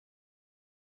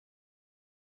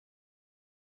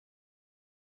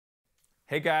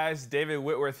Hey guys, David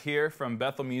Whitworth here from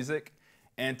Bethel Music,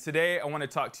 and today I want to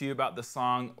talk to you about the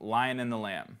song Lion and the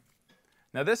Lamb.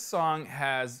 Now this song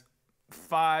has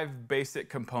 5 basic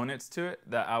components to it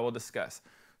that I will discuss.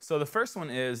 So the first one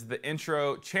is the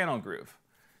intro channel groove.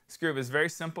 This groove is very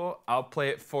simple. I'll play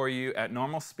it for you at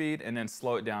normal speed and then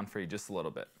slow it down for you just a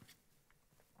little bit.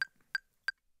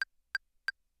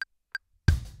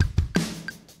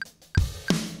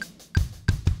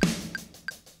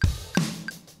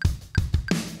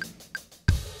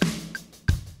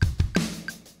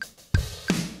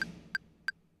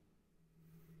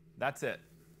 That's it.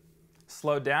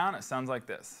 Slowed down, it sounds like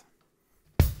this.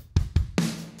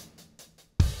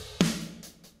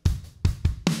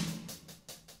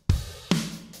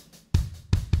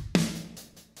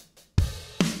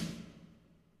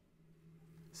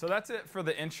 So that's it for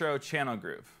the intro channel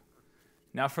groove.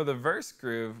 Now for the verse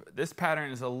groove, this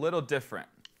pattern is a little different.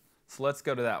 So let's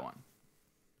go to that one.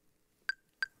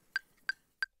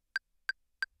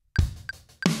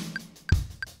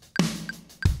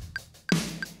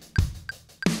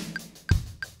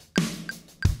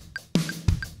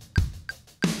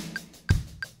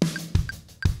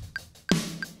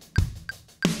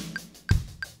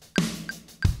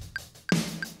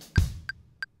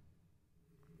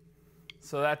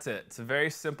 So that's it. It's a very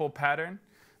simple pattern.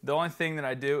 The only thing that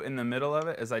I do in the middle of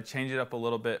it is I change it up a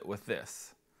little bit with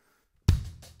this.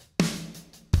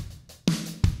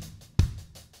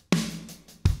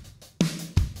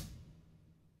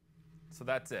 So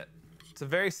that's it. It's a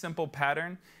very simple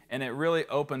pattern, and it really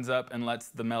opens up and lets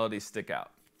the melody stick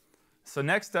out. So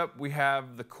next up, we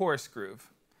have the chorus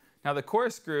groove. Now the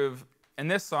chorus groove, in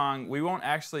this song, we won't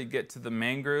actually get to the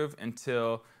main groove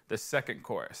until the second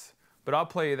chorus. But I'll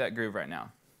play you that groove right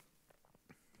now.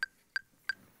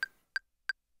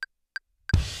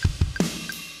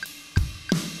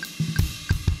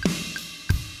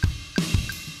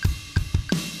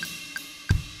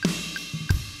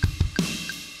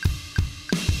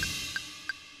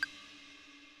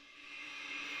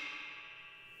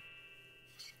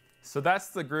 So that's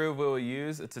the groove we will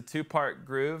use. It's a 2-part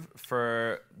groove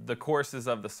for the choruses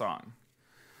of the song.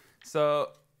 So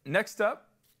next up,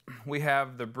 we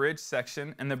have the bridge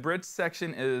section, and the bridge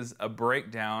section is a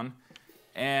breakdown,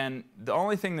 and the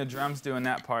only thing the drums do in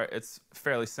that part, it's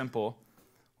fairly simple,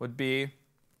 would be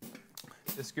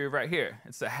this groove right here.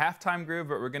 It's a halftime groove,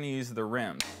 but we're going to use the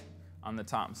rims on the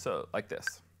tom, so like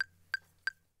this.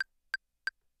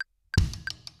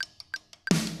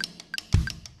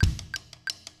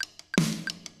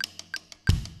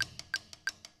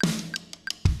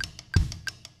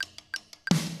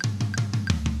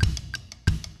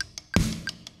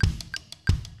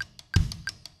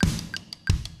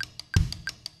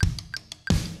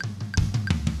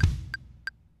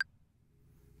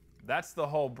 That's the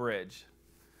whole bridge.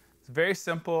 It's very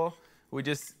simple.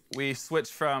 We switch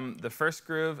from the first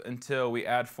groove until we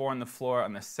add 4 on the floor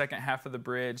on the second half of the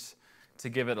bridge to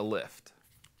give it a lift.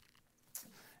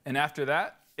 And after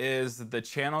that is the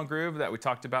channel groove that we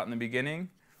talked about in the beginning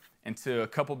into a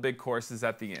couple big choruses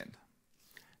at the end.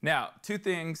 Now, 2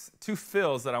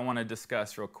 fills that I want to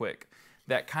discuss real quick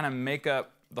that kind of make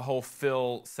up the whole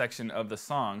fill section of the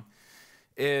song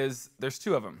is, there's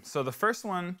 2 of them. So the first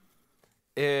one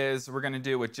is we're going to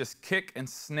do with just kick and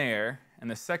snare, and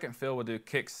the second fill we'll do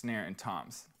kick, snare, and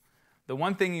toms. The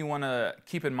one thing you want to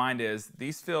keep in mind is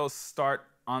these fills start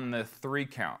on the 3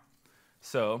 count.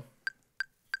 So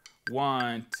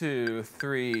 1, 2,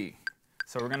 3.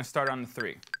 So we're going to start on the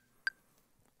 3.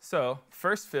 So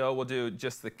first fill we'll do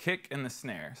just the kick and the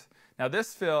snares. Now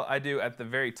this fill I do at the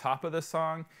very top of the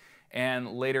song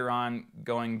and later on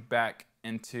going back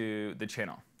into the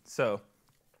channel. So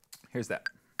here's that.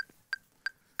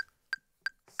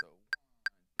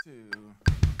 2.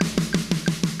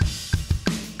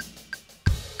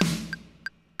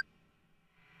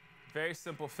 Very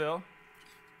simple fill.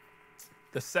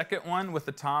 The second one with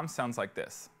the tom sounds like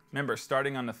this. Remember,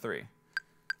 starting on the 3.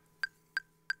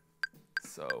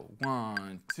 So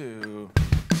 1, 2.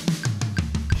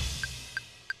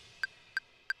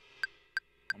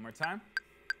 One more time.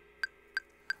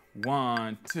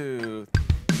 1, 2.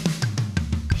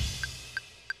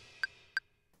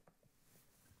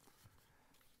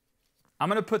 I'm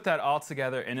going to put that all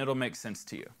together and it'll make sense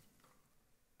to you.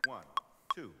 1,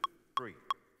 2, 3,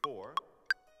 4.